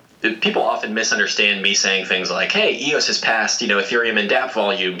think people often misunderstand me saying things like, hey, EOS has passed, Ethereum in DApp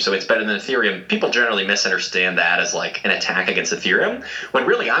volume, so it's better than Ethereum. People generally misunderstand that as like an attack against Ethereum, when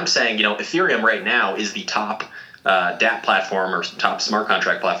really I'm saying, Ethereum right now is the top DApp platform or top smart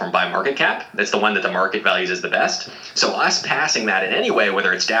contract platform by market cap. It's the one that the market values as the best. So us passing that in any way,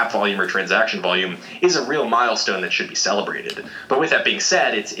 whether it's DApp volume or transaction volume, is a real milestone that should be celebrated. But with that being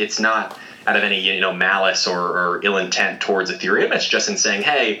said, it's not out of any malice or ill intent towards Ethereum. It's just in saying,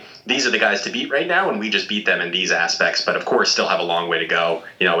 hey, these are the guys to beat right now, and we just beat them in these aspects. But of course, still have a long way to go,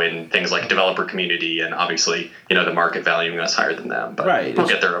 in things like developer community and obviously, the market valuing us higher than them. But we'll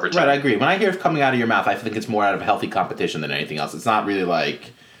get there over time. Right, I agree. When I hear it coming out of your mouth, I think it's more out of healthy competition than anything else. It's not really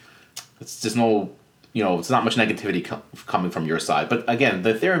it's just no, it's not much negativity coming from your side. But again,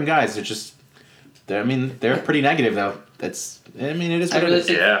 the Ethereum guys are just, they're pretty negative though. It is what it is.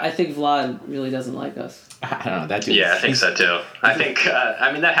 I think Vlad really doesn't like us. I don't know. That dude. Yeah, I think so too. I think,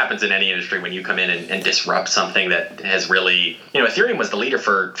 that happens in any industry when you come in and disrupt something that has really, Ethereum was the leader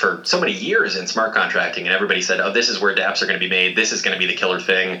for so many years in smart contracting, and everybody said, oh, this is where dApps are going to be made. This is going to be the killer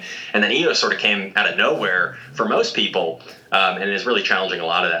thing. And then EOS sort of came out of nowhere for most people, and is really challenging a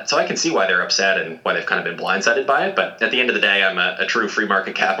lot of that. So I can see why they're upset and why they've kind of been blindsided by it. But at the end of the day, I'm a true free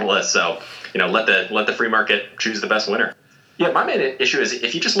market capitalist. So, let the free market choose the best winner. Yeah, my main issue is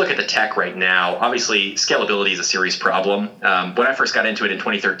if you just look at the tech right now, obviously scalability is a serious problem. When I first got into it in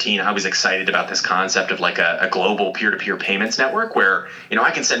 2013, I was excited about this concept of like a global peer-to-peer payments network where,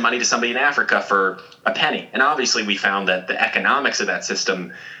 I can send money to somebody in Africa for a penny. And obviously we found that the economics of that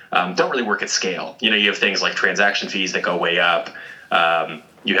system don't really work at scale. You have things like transaction fees that go way up.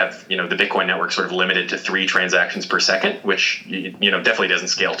 You have, the Bitcoin network sort of limited to 3 transactions per second, which, definitely doesn't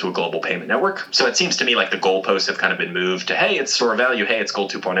scale to a global payment network. So it seems to me like the goalposts have kind of been moved to, hey, it's store of value, hey, it's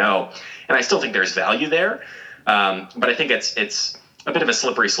gold 2.0. And I still think there's value there. But I think it's a bit of a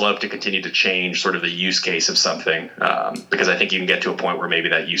slippery slope to continue to change sort of the use case of something, because I think you can get to a point where maybe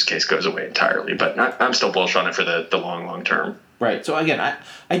that use case goes away entirely. But I'm still bullish on it for the long term. Right. So again,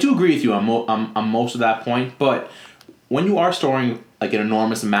 I do agree with you on most of that point, but when you are storing like an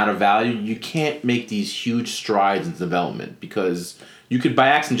enormous amount of value, you can't make these huge strides in development because you could by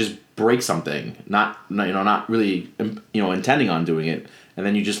accident just break something, not really intending on doing it, and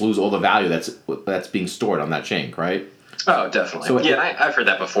then you just lose all the value that's being stored on that chain, right? Oh, definitely. So and I've heard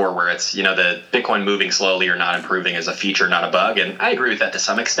that before where it's, the Bitcoin moving slowly or not improving is a feature, not a bug. And I agree with that to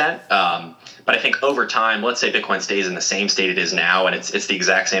some extent. But I think over time, let's say Bitcoin stays in the same state it is now and it's the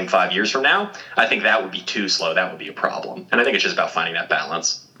exact same 5 years from now, I think that would be too slow. That would be a problem. And I think it's just about finding that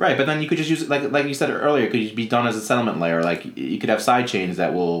balance. Right, but then you could just use it, like you said earlier, it could be done as a settlement layer. Like you could have side chains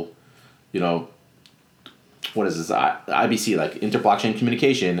that will, what is this, IBC, like inter-blockchain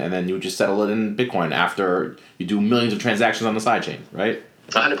communication, and then you would just settle it in Bitcoin after you do millions of transactions on the sidechain, right?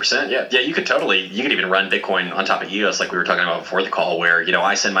 100%, yeah. You could even run Bitcoin on top of EOS like we were talking about before the call, where,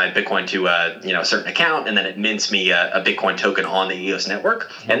 I send my Bitcoin to a certain account, and then it mints me a Bitcoin token on the EOS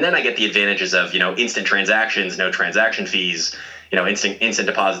network. And then I get the advantages of, instant transactions, no transaction fees, instant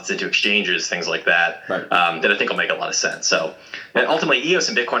deposits into exchanges, things like that, right. That I think will make a lot of sense. So ultimately, EOS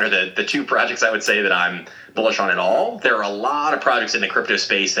and Bitcoin are the two projects I would say that I'm bullish on at all. There are a lot of projects in the crypto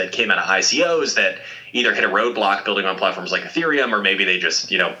space that came out of ICOs that either hit a roadblock building on platforms like Ethereum, or maybe they just,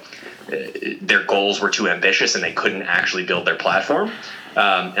 their goals were too ambitious and they couldn't actually build their platform.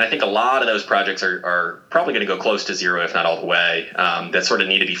 And I think a lot of those projects are probably going to go close to zero, if not all the way, that sort of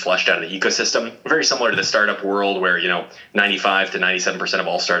need to be flushed out of the ecosystem. Very similar to the startup world where, 95 to 97% of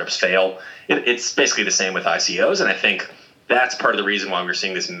all startups fail. It's basically the same with ICOs. And I think that's part of the reason why we're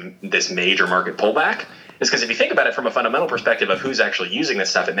seeing this major market pullback. Is because if you think about it from a fundamental perspective of who's actually using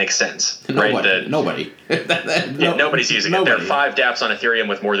this stuff, it makes sense, right? Nobody. Nobody's using it. There are 5 dApps on Ethereum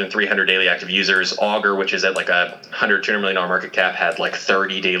with more than 300 daily active users. Augur, which is at like a $200 million market cap, had like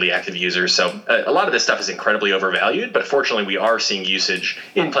 30 daily active users. So a lot of this stuff is incredibly overvalued, but fortunately we are seeing usage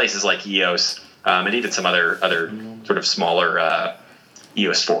in places like EOS and even some other sort of smaller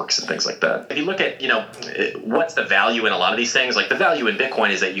EOS forks and things like that. If you look at, what's the value in a lot of these things, like the value in Bitcoin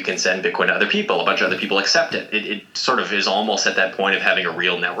is that you can send Bitcoin to other people. A bunch of other people accept it. It sort of is almost at that point of having a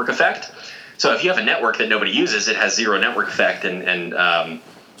real network effect. So if you have a network that nobody uses, it has zero network effect. And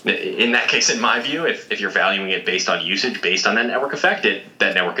in that case, in my view, if you're valuing it based on usage, based on that network effect,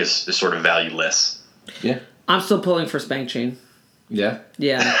 that network is sort of valueless. Yeah. I'm still pulling for Spank Chain. Yeah.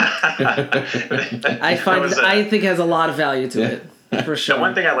 Yeah. I think it has a lot of value to it. For sure. The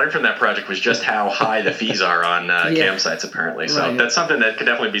one thing I learned from that project was just how high the fees are on campsites, apparently. So that's something that could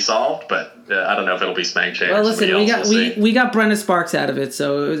definitely be solved, but I don't know if it'll be Spank Chain. Well, listen, we got Brenna Sparks out of it,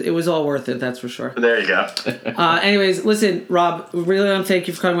 so it was all worth it. That's for sure. There you go. Anyways, listen, Rob, we really want to thank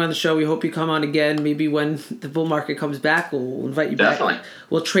you for coming on the show. We hope you come on again. Maybe when the bull market comes back, we'll invite you back. Definitely.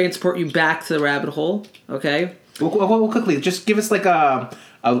 We'll transport you back to the rabbit hole. Okay. Well, quickly, just give us like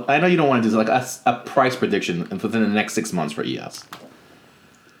I know you don't want to do like a price prediction within the next 6 months for EOS.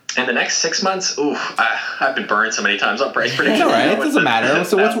 In the next 6 months, I've been burned so many times on price prediction. It's all right. It doesn't matter.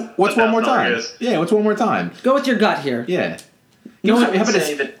 So what's one more time? Yeah, what's one more time? Go with your gut here. Yeah. Give us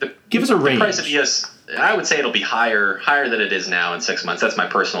a range. The price of EOS, I would say it'll be higher than it is now in 6 months. That's my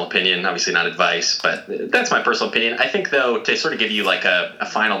personal opinion. Obviously not advice, but that's my personal opinion. I think, though, to sort of give you like a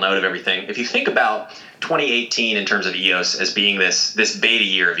final note of everything, if you think about 2018 in terms of EOS as being this beta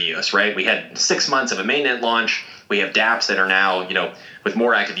year of EOS, right? We had 6 months of a mainnet launch. We have dApps that are now, with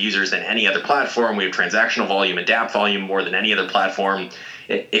more active users than any other platform. We have transactional volume and dApp volume more than any other platform.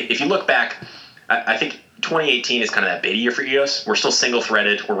 If you look back, I think 2018 is kind of that beta year for EOS. We're still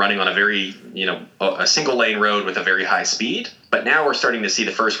single-threaded. We're running on a very, a single-lane road with a very high speed. But now we're starting to see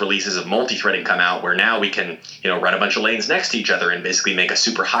the first releases of multi-threading come out, where now we can, run a bunch of lanes next to each other and basically make a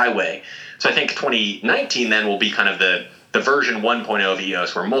super highway. So I think 2019 then will be kind of the version 1.0 of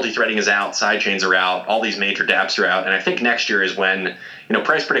EOS, where multi-threading is out, sidechains are out, all these major dApps are out. And I think next year is when,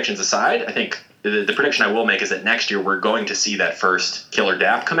 price predictions aside, I think the prediction I will make is that next year we're going to see that first killer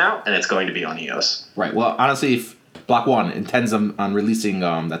dApp come out, and it's going to be on EOS. Right. Well, honestly, if Block One intends on releasing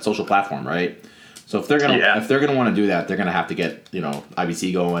that social platform, right? So if they're gonna want to do that, they're gonna have to get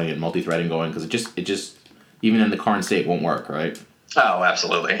IBC going and multi-threading going, because it just even in the current state won't work, right? Oh,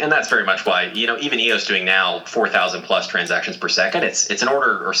 absolutely. And that's very much why, even EOS doing now 4,000 plus transactions per second, it's an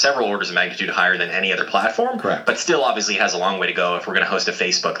order or several orders of magnitude higher than any other platform. Correct. But still obviously has a long way to go if we're going to host a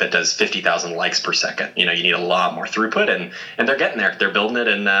Facebook that does 50,000 likes per second. You need a lot more throughput, and they're getting there. They're building it,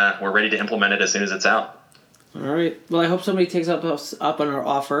 and we're ready to implement it as soon as it's out. All right. Well, I hope somebody takes up on our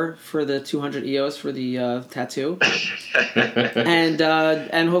offer for the 200 EOS for the tattoo,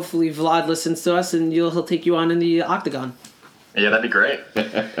 and hopefully Vlad listens to us, and he'll take you on in the octagon. Yeah, that'd be great.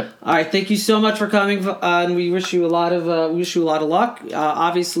 All right, thank you so much for coming, and we wish you a lot of luck.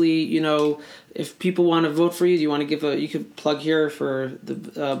 Obviously, if people want to vote for you, do you want to you could plug here for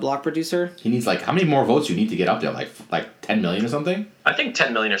the block producer? He needs how many more votes you need to get up there? Like 10 million or something? I think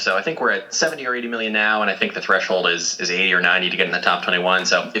 10 million or so. I think we're at 70 or 80 million now, and I think the threshold is 80 or 90 to get in the top 21.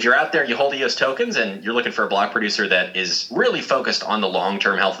 So if you're out there, you hold EOS tokens, and you're looking for a block producer that is really focused on the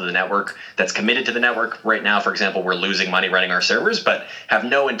long-term health of the network, that's committed to the network. Right now, for example, we're losing money running our servers, but have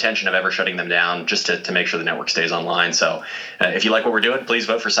no intention of ever shutting them down, just to make sure the network stays online. So if you like what we're doing, please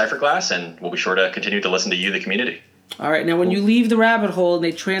vote for Cypherglass, and we'll be sure to continue to listen to you, the community. All right. Now, when you leave the rabbit hole and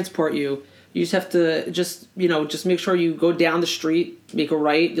they transport you, you just have to just make sure you go down the street, make a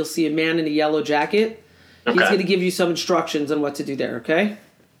right. You'll see a man in a yellow jacket. Okay. He's going to give you some instructions on what to do there, okay?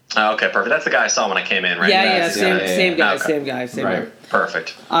 Oh, okay, perfect. That's the guy I saw when I came in, right? Same guy, Okay. same guy. Right.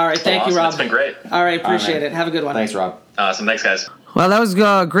 Perfect. All right, thank you, Awesome. Rob. It's been great. All right, appreciate man. it. Have a good one. Thanks, Rob. Awesome. Thanks, guys. Well, that was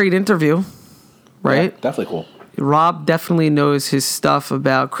a great interview, right? Yeah, definitely cool. Rob definitely knows his stuff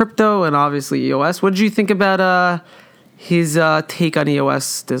about crypto and obviously EOS. What did you think about his take on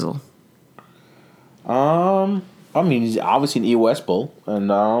EOS, Dizzle? I mean, he's obviously an EOS bull,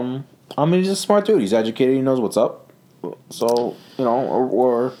 and I mean, he's a smart dude. He's educated. He knows what's up. So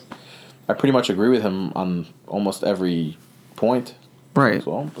or I pretty much agree with him on almost every point. Right.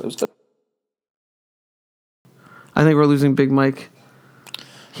 So it was good. I think we're losing Big Mike.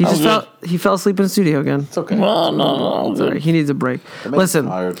 He fell asleep in the studio again. It's okay. Well, no. Sorry, he needs a break. Listen,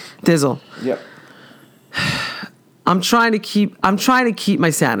 Tired. Dizzle, Yep. I'm trying to keep my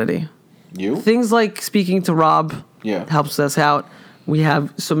sanity. You? Things like speaking to Rob Yeah. helps us out. We're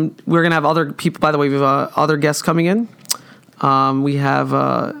gonna have other people. By the way, we have other guests coming in.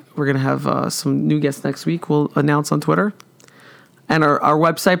 We're gonna have some new guests next week. We'll announce on Twitter. And our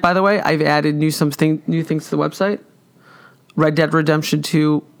website, by the way, I've added new things to the website. Red Dead Redemption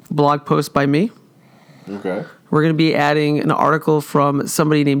 2 blog post by me. Okay. We're going to be adding an article from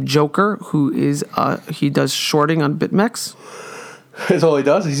somebody named Joker, who is he does shorting on BitMEX. That's all he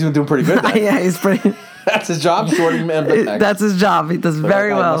does. He's been doing pretty good. Then. Yeah, he's pretty. That's his job, shorting man. That's his job. He does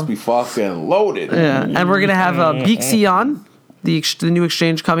very well. Must be fucking loaded. Yeah, and we're going to have Beaksy on the new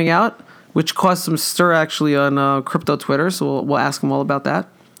exchange coming out, which caused some stir actually on crypto Twitter. So we'll ask him all about that.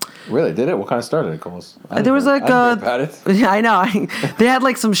 Really? Did it? What kind of start did it cause? There was like I didn't hear about it. yeah, I know. They had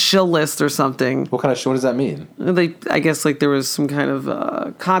like some shill list or something. What kind of what does that mean? I guess like there was some kind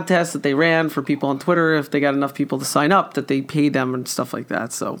of contest that they ran for people on Twitter. If they got enough people to sign up, that they paid them and stuff like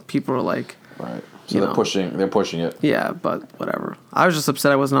that. So people were like, Right. So they're pushing it. yeah, but whatever. I was just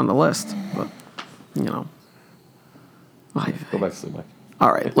upset I wasn't on the list, but Go back to sleep, Mike.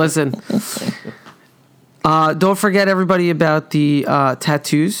 All right, listen. Don't forget, everybody, about the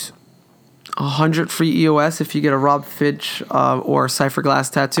tattoos. 100 free EOS if you get a Rob Fitch or Cypher Glass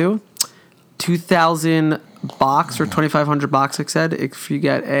tattoo. 2,000 box or 2,500 box, I said, if you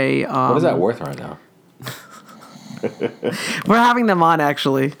get a... What is that worth right now? We're having them on,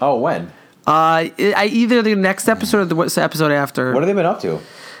 actually. Oh, when? Either the next episode or the episode after. What have they been up to?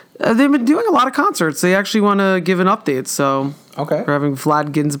 They've been doing a lot of concerts. They actually want to give an update, so... Okay. We're having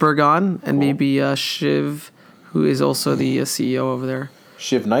Vlad Ginsburg on, and maybe Shiv, who is also the CEO over there.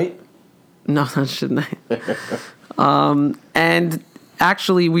 Shiv Knight? No, not Shiv Knight. And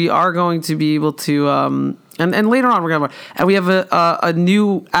actually, we are going to be able to, and later on, we're going to, and we have a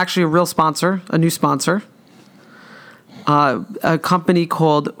new, actually a real sponsor, a new sponsor, a company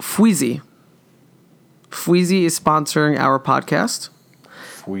called Fweezy. Fweezy is sponsoring our podcast.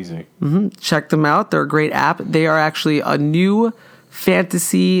 Wheezy. Check them out. They're a great app. They are actually a new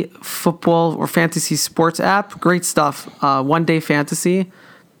fantasy football or fantasy sports app. Great stuff. 1 day fantasy.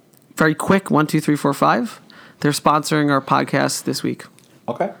 Very quick. 1, 2, 3, 4, 5. They're sponsoring our podcast this week.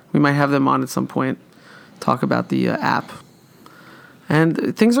 Okay. We might have them on at some point. Talk about the app.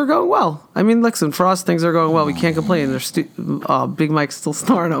 And things are going well. I mean, listen, for us, things are going well. We can't complain. There's Big Mike's still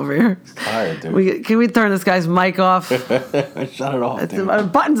snoring over here. Tired, dude. Can we turn this guy's mic off? Shut it off, dude. The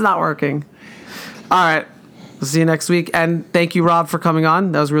button's not working. All right. We'll see you next week. And thank you, Rob, for coming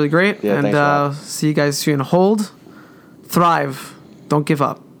on. That was really great. Yeah, and thanks, Rob. see you guys soon. Hold, thrive, don't give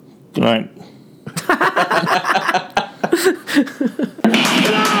up. Good night.